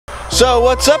So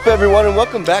what's up everyone, and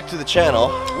welcome back to the channel.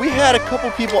 We had a couple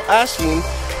people asking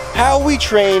how we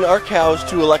train our cows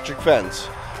to electric fence.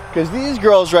 Because these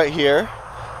girls right here,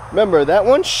 remember that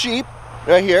one's Sheep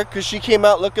right here, because she came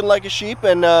out looking like a sheep,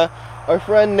 and our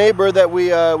friend neighbor that we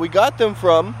got them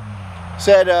from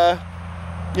said,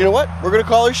 you know what, we're gonna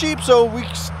call her Sheep. So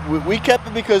we kept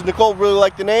it because Nicole really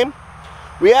liked the name.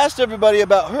 We asked everybody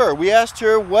about her. We asked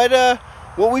her what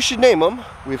we should name them.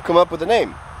 We've come up with a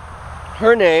name.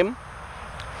 Her name,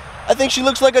 I think she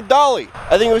looks like a dolly.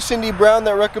 I think it was Cindy Brown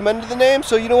that recommended the name,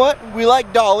 so you know what? We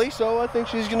like Dolly, so I think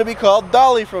she's gonna be called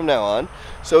Dolly from now on.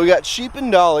 So we got Sheep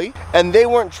and Dolly, and they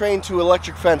weren't trained to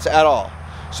electric fence at all.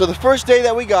 So the first day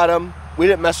that we got them, we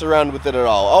didn't mess around with it at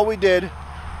all. All we did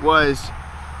was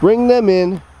bring them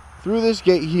in through this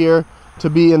gate here to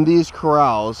be in these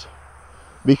corrals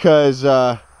because,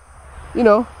 you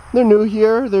know, they're new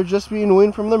here. They're just being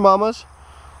weaned from their mamas.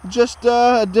 Just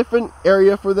a different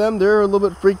area for them. They're a little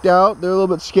bit freaked out. They're a little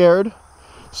bit scared.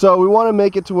 So we want to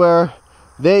make it to where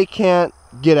they can't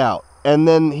get out. And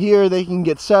then here they can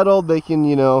get settled. They can,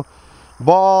 you know,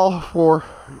 bawl for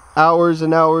hours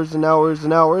and hours and hours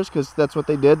and hours, because that's what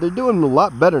they did. They're doing a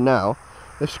lot better now.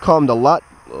 They've calmed a lot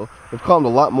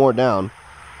more down.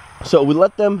 So we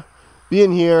let them be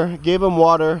in here, gave them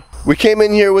water. We came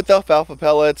in here with alfalfa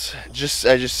pellets. I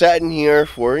just sat in here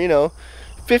for, you know,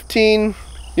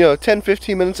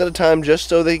 10-15 minutes at a time, just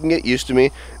so they can get used to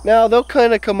me. Now they'll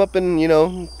kind of come up and, you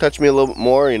know, touch me a little bit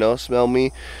more, you know, smell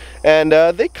me, and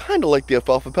they kind of like the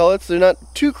alfalfa pellets. They're not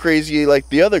too crazy like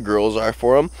the other girls are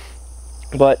for them,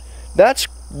 but that's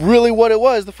really what it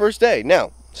was the first day.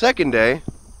 Now second day,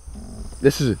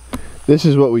 this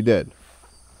is what we did.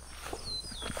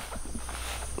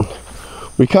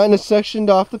 We kind of sectioned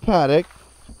off the paddock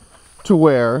to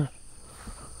where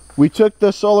we took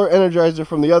the solar energizer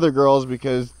from the other girls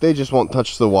because they just won't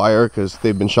touch the wire because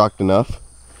they've been shocked enough.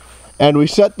 And we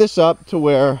set this up to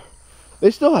where they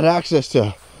still had access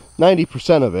to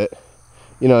 90% of it,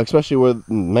 you know, especially where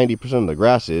 90% of the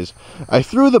grass is. I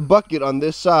threw the bucket on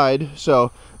this side,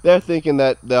 so they're thinking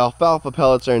that the alfalfa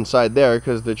pellets are inside there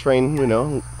because they're trained, you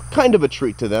know, kind of a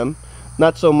treat to them.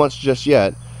 Not so much just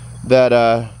yet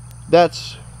that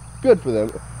that's good for them,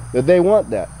 that they want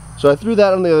that. So I threw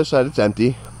that on the other side. It's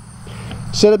empty.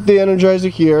 Set up the energizer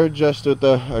here, just with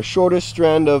the shortest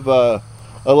strand of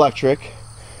electric,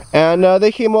 and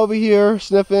they came over here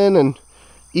sniffing and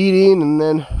eating, and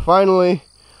then finally,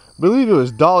 I believe it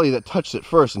was Dolly that touched it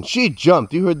first, and she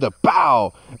jumped. You heard the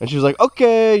pow, and she was like,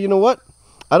 okay, you know what,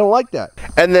 I don't like that.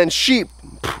 And then Sheep,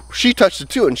 she touched it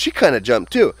too, and she kind of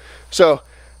jumped too. So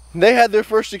they had their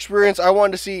first experience. I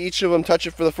wanted to see each of them touch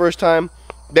it for the first time.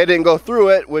 They didn't go through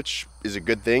it, which is a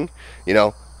good thing, you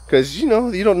know, because, you know,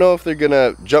 you don't know if they're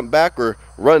gonna jump back or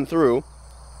run through.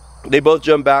 They both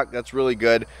jump back. That's really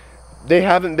good. They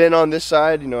haven't been on this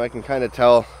side. You know, I can kind of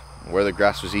tell where the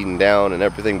grass was eaten down and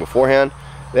everything beforehand.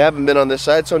 They haven't been on this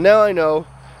side, so now I know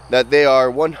that they are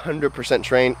 100%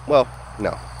 trained. Well,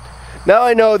 no. Now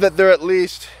I know that they're at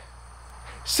least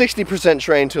 60%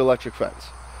 trained to electric fence.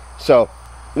 So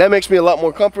that makes me a lot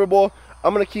more comfortable.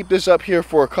 I'm gonna keep this up here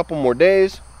for a couple more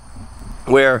days,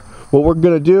 where what we're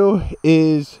gonna do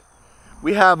is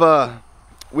we have a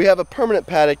permanent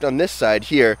paddock on this side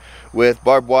here with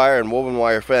barbed wire and woven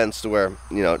wire fence to where,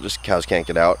 you know, just cows can't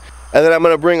get out. And then I'm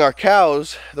gonna bring our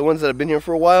cows, the ones that have been here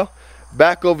for a while,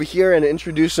 back over here and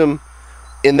introduce them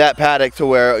in that paddock to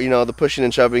where, you know, the pushing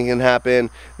and shoving can happen.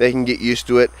 They can get used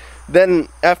to it. Then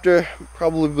after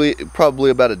probably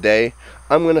about a day,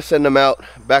 I'm gonna send them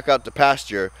back out to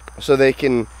pasture so they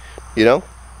can, you know,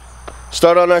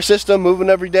 start on our system, moving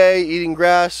every day, eating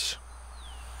grass,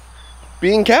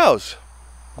 being cows,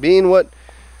 being what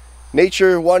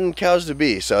nature wanted cows to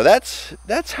be. So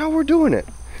that's how we're doing it.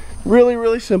 Really,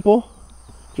 really simple.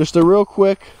 Just a real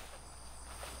quick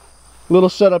little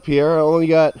setup here. I only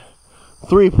got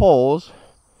 3 poles,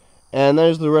 and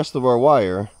there's the rest of our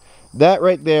wire. That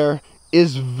right there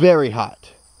is very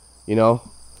hot. You know,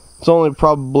 it's only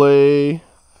probably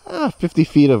 50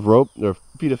 feet of rope, or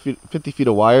 50 feet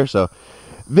of wire, so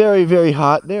very, very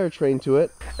hot. They're trained to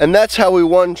it. And that's how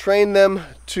we train them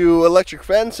to electric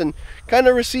fence and kind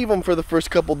of receive them for the first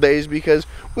couple days, because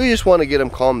we just want to get them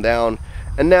calmed down.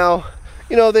 And now,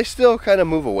 you know, they still kind of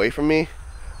move away from me,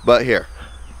 but here,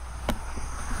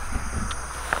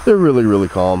 they're really, really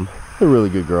calm. They're really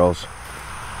good girls.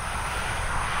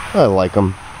 I like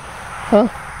them. Huh?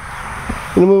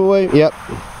 Gonna move away? Yep.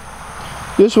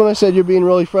 Just when I said you're being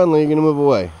really friendly, you're gonna move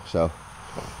away. So,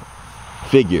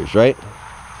 figures, right?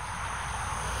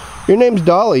 Your name's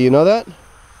Dolly, you know that?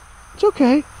 It's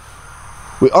okay.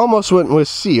 We almost went with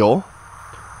Seal.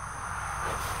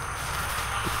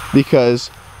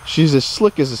 because she's as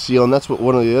slick as a seal, and that's what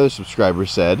one of the other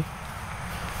subscribers said.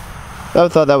 I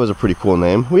thought that was a pretty cool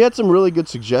name. We had some really good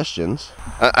suggestions.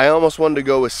 I almost wanted to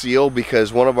go with Seal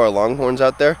because one of our Longhorns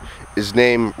out there is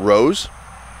named Rose,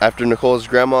 after Nicole's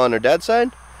grandma on her dad's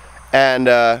side. And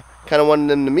kind of wanted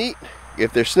them to meet.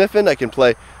 If they're sniffing, I can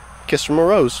play Kiss from a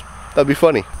Rose. That'd be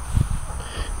funny.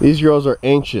 These girls are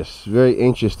anxious, very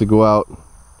anxious to go out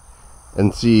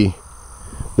and see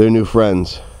their new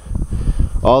friends.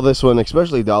 All this one,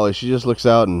 especially Dolly, she just looks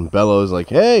out and bellows like,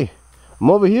 "Hey, I'm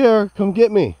over here, come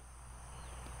get me."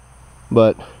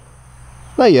 But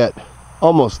not yet.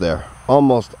 Almost there.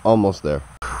 Almost there.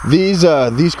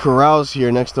 These corrals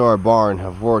here next to our barn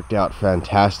have worked out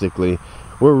fantastically.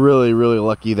 We're really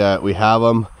lucky that we have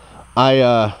them.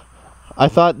 I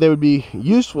thought they would be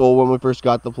useful when we first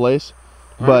got the place,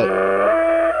 but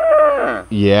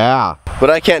yeah. But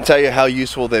I can't tell you how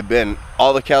useful they've been.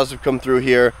 All the cows have come through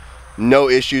here, no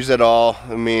issues at all.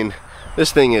 I mean,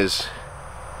 this thing's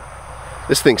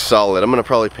solid. I'm gonna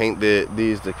probably paint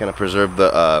these to kind of preserve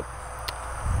the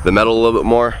metal a little bit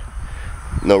more.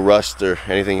 No rust or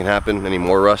anything can happen, any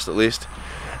more rust at least.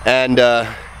 And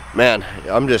man,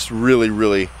 I'm just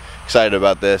really excited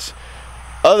about this.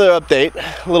 Other update,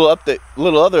 little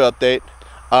other update.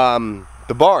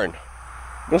 The barn.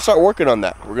 We're gonna start working on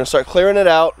that. We're gonna start clearing it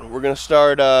out. We're gonna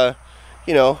start,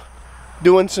 you know,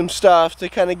 doing some stuff to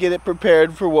kind of get it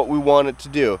prepared for what we want it to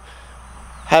do.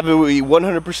 Have we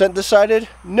 100% decided?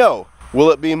 No.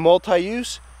 Will it be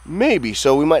multi-use? Maybe.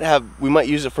 So we might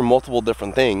use it for multiple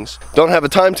different things. Don't have a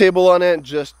timetable on it.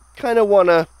 Just kind of want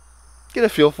to get a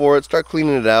feel for it. Start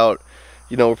cleaning it out.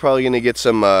 You know, we're probably gonna get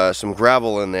some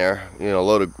gravel in there. You know,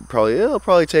 it'll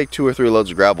probably take 2 or 3 loads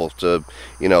of gravel to,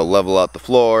 you know, level out the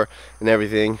floor and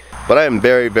everything. But I am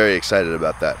very excited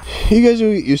about that. You guys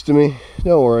will get used to me.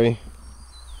 Don't worry.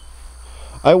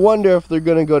 I wonder if they're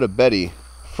gonna go to Betty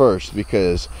first,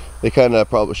 because they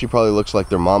she probably looks like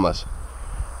their mamas.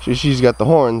 She's got the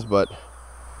horns, but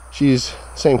she's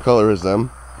same color as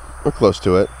them, or close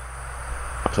to it.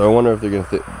 So I wonder if they're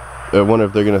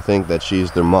gonna think that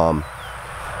she's their mom.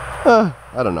 I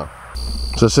don't know.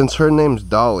 So since her name's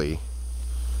Dolly,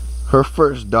 her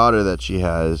first daughter that she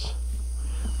has,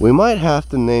 we might have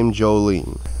to name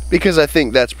Jolene, because I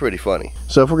think that's pretty funny.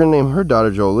 So if we're gonna name her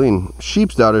daughter Jolene,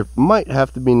 Sheep's daughter might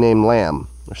have to be named Lamb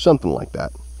or something like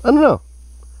that. I don't know.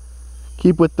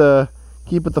 Keep with the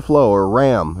flow, or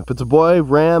Ram. If it's a boy,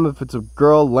 Ram. If it's a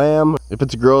girl, Lamb. If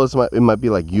it's a girl, it might be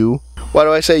like you. Why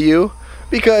do I say you?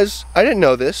 Because I didn't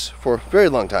know this for a very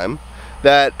long time,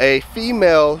 that a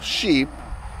female sheep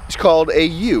is called a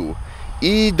ewe.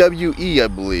 E-W-E, I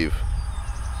believe.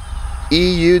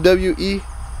 E-U-W-E?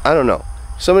 I don't know.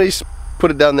 Somebody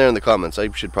put it down there in the comments. I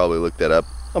should probably look that up.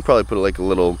 I'll probably put like a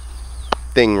little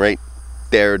thing right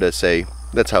there to say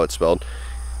that's how it's spelled.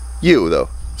 Ewe, though.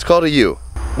 It's called a ewe.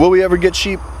 Will we ever get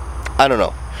sheep? I don't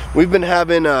know. We've been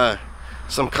having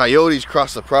some coyotes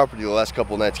cross the property the last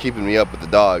couple nights, keeping me up with the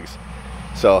dogs.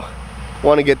 So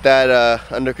want to get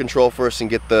that under control first and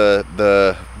get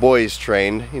the boys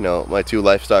trained, you know, my 2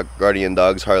 livestock guardian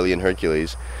dogs, Harley and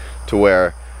Hercules, to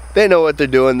where they know what they're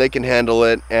doing, they can handle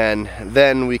it, and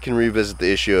then we can revisit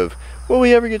the issue of, will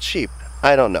we ever get sheep?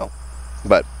 I don't know.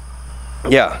 But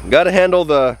yeah, gotta handle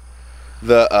the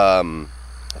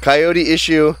coyote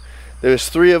issue. There was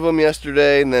 3 of them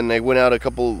yesterday, and then they went out a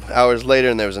couple hours later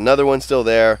and there was another one still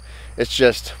there. It's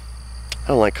just, I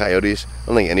don't like coyotes. I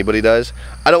don't think anybody does.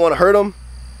 I don't want to hurt them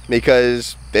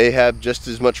because they have just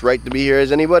as much right to be here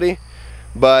as anybody.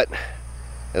 But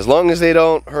as long as they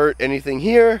don't hurt anything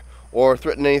here or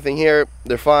threaten anything here,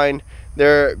 they're fine.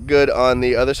 They're good on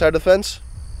the other side of the fence.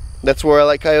 That's where I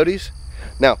like coyotes.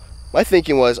 Now, my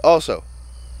thinking was also,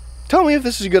 tell me if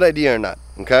this is a good idea or not,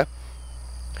 okay?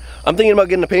 I'm thinking about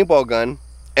getting a paintball gun,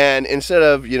 and instead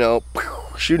of, you know,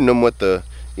 shooting them with the,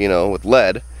 you know, with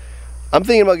lead, I'm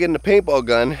thinking about getting a paintball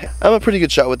gun. I'm a pretty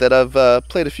good shot with that. I've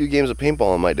played a few games of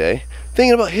paintball in my day.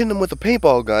 Thinking about hitting them with a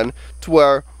paintball gun to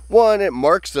where, 1, it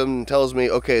marks them and tells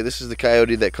me, okay, this is the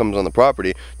coyote that comes on the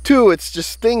property. 2, it just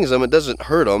stings them. It doesn't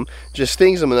hurt them. Just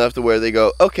stings them enough to where they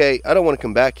go, okay, I don't want to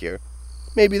come back here.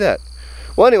 Maybe that.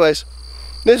 Well, anyways,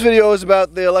 this video is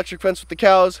about the electric fence with the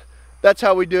cows. That's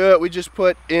how we do it. We just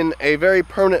put in a very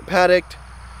permanent paddock,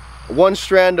 1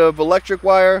 strand of electric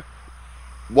wire.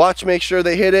 Watch, make sure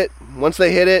they hit it. Once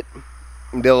they hit it,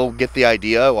 they'll get the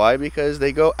idea. Why? Because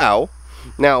they go, ow.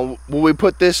 Now, will we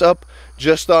put this up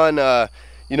just on,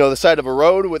 you know, the side of a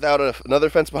road without another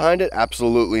fence behind it?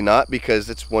 Absolutely not, because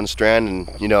it's 1 strand,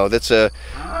 and, you know, that's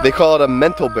they call it a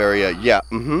mental barrier. Yeah,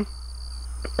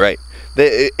 right.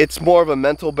 It's more of a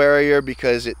mental barrier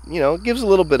because it, you know, gives a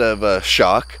little bit of a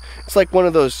shock. It's like one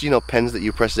of those, you know, pens that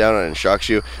you press down on and shocks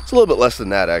you. It's a little bit less than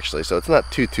that actually, so it's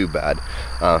not too bad.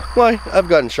 Well, I've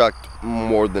gotten shocked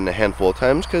more than a handful of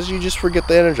times because you just forget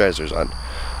the energizer's on.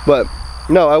 But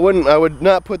no, I would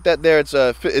not put that there.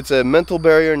 It's a mental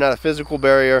barrier, not a physical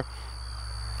barrier.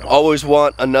 Always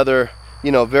want another,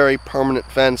 you know, very permanent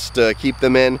fence to keep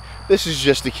them in. This is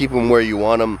just to keep them where you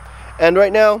want them. And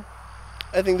right now,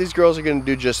 I think these girls are going to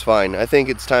do just fine. I think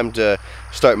it's time to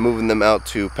start moving them out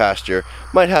to pasture.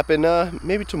 Might happen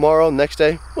maybe tomorrow, next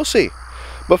day. We'll see.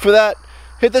 But for that,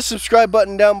 hit the subscribe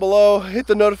button down below. Hit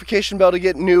the notification bell to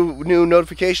get new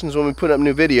notifications when we put up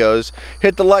new videos.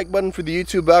 Hit the like button for the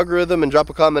YouTube algorithm and drop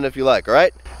a comment if you like,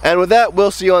 alright? And with that,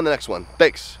 we'll see you on the next one.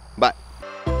 Thanks.